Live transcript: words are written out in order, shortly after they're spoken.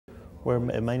Well,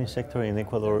 mining sector in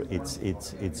Ecuador,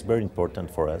 it's very important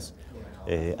for us.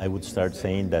 I would start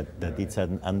saying that it's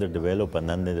an underdeveloped and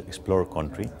underexplored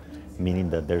country, meaning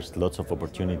that there's lots of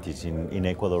opportunities in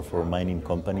Ecuador for mining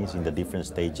companies in the different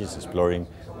stages, exploring,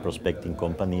 prospecting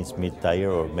companies,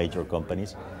 mid-tier or major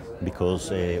companies,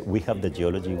 because we have the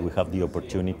geology, we have the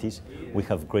opportunities, we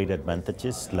have great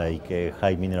advantages like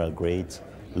high mineral grades,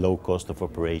 low cost of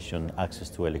operation, access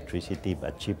to electricity,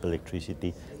 but cheap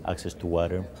electricity, access to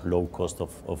water, low cost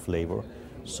of labor.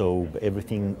 So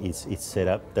everything is set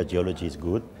up, the geology is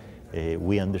good.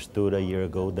 We understood a year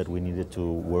ago that we needed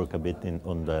to work a bit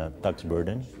on the tax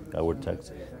burden. Our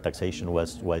taxation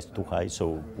was too high,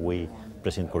 so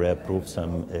President Correa approved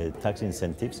some tax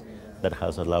incentives that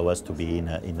has allowed us to be in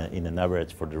an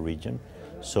average for the region.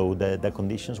 So the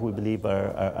conditions we believe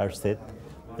are set.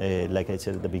 Like I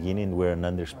said at the beginning, we're an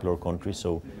underexplored country,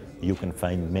 so you can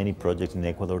find many projects in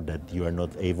Ecuador that you are not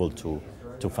able to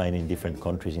find in different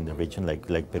countries in the region,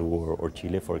 like Peru or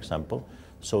Chile, for example.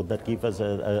 So that gives us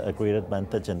a great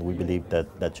advantage, and we believe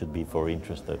that should be for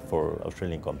interest for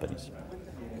Australian companies.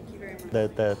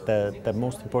 The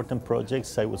most important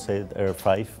projects, I would say, are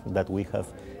 5 that we have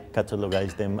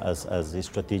categorized them as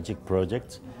strategic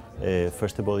projects.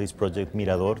 First of all is Project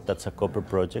Mirador. That's a copper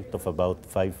project of about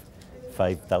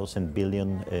 5,000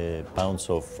 billion pounds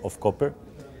of copper.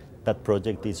 That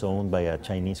project is owned by a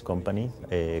Chinese company,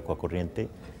 Ecuador.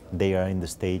 They are in the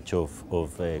stage of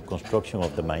construction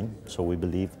of the mine, so we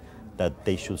believe that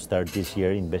they should start this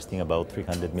year investing about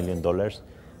 $300 million.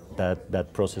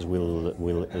 That process will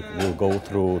go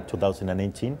through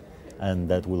 2018, and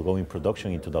that will go in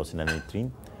production in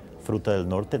 2018. Fruta del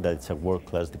Norte, that's a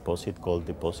world-class deposit, gold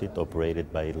deposit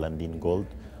operated by Landin Gold.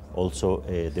 Also,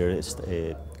 there is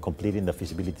completing the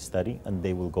feasibility study, and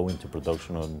they will go into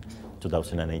production on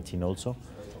 2018 also.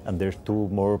 And there's 2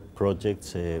 more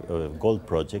projects, gold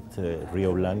project,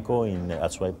 Rio Blanco in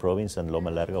Austrade province and Loma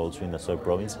Larga also in Austrade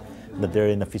province, that they're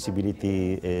in a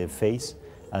feasibility phase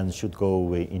and should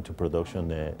go into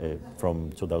production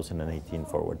from 2018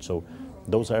 forward. So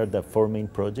those are the 4 main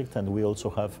projects, and we also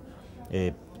have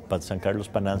San Carlos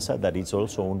Pananza, that is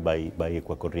also owned by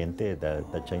Ecuador,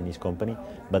 the Chinese company,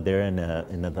 but they're in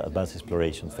an advanced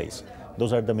exploration phase.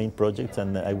 Those are the main projects,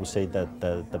 and I would say that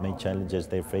the main challenges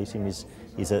they're facing is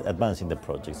advancing the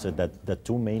projects. So that the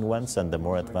 2 main ones and the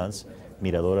more advanced,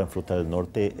 Mirador and Fruta del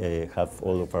Norte, have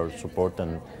all of our support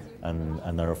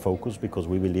and our focus, because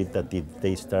we believe that if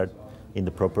they start in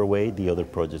the proper way, the other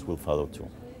projects will follow too.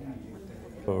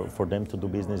 For them to do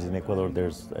business in Ecuador,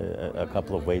 there's a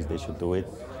couple of ways they should do it.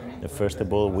 First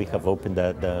of all, we have opened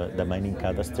the mining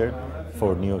cadastre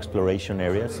for new exploration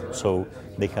areas. So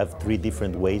they have 3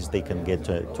 different ways they can get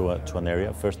to an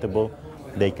area. First of all,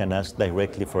 they can ask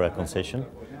directly for a concession,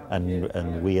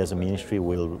 and we as a ministry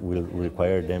will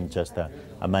require them just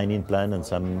a mining plan and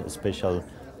some special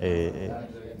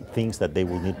things that they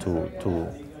will need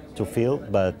to fill,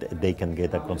 but they can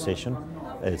get a concession.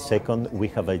 Second, we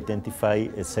have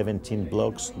identified 17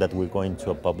 blocks that will go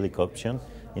into a public auction,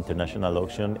 international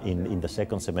auction, in the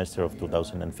second semester of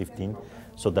 2015.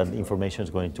 So that information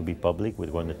is going to be public. We're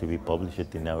going to be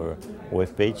published in our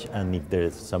webpage, and if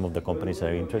there's some of the companies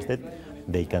are interested,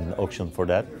 they can auction for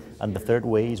that. And the third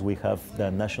way is we have the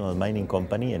National Mining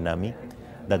Company, ENAMI,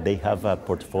 that they have a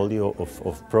portfolio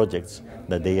of projects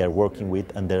that they are working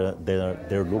with, and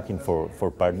they're looking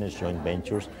for partners, joint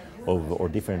ventures, or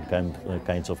different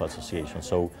kinds of associations.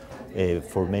 So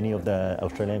for many of the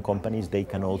Australian companies, they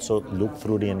can also look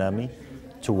through the ENAMI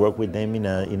to work with them in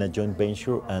a joint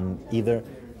venture, and either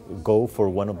go for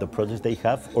one of the projects they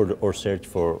have, or search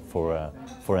for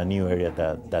a new area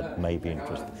that might be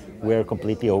interesting. We are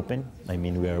completely open. I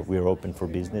mean, we are open for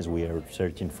business. We are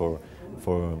searching for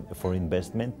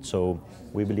investment. So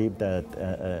we believe that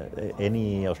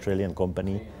any Australian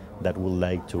company that would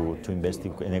like to invest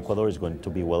in Ecuador is going to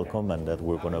be welcome, and that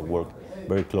we're going to work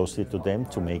very closely to them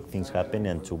to make things happen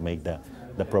and to make the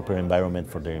proper environment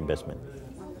for their investment.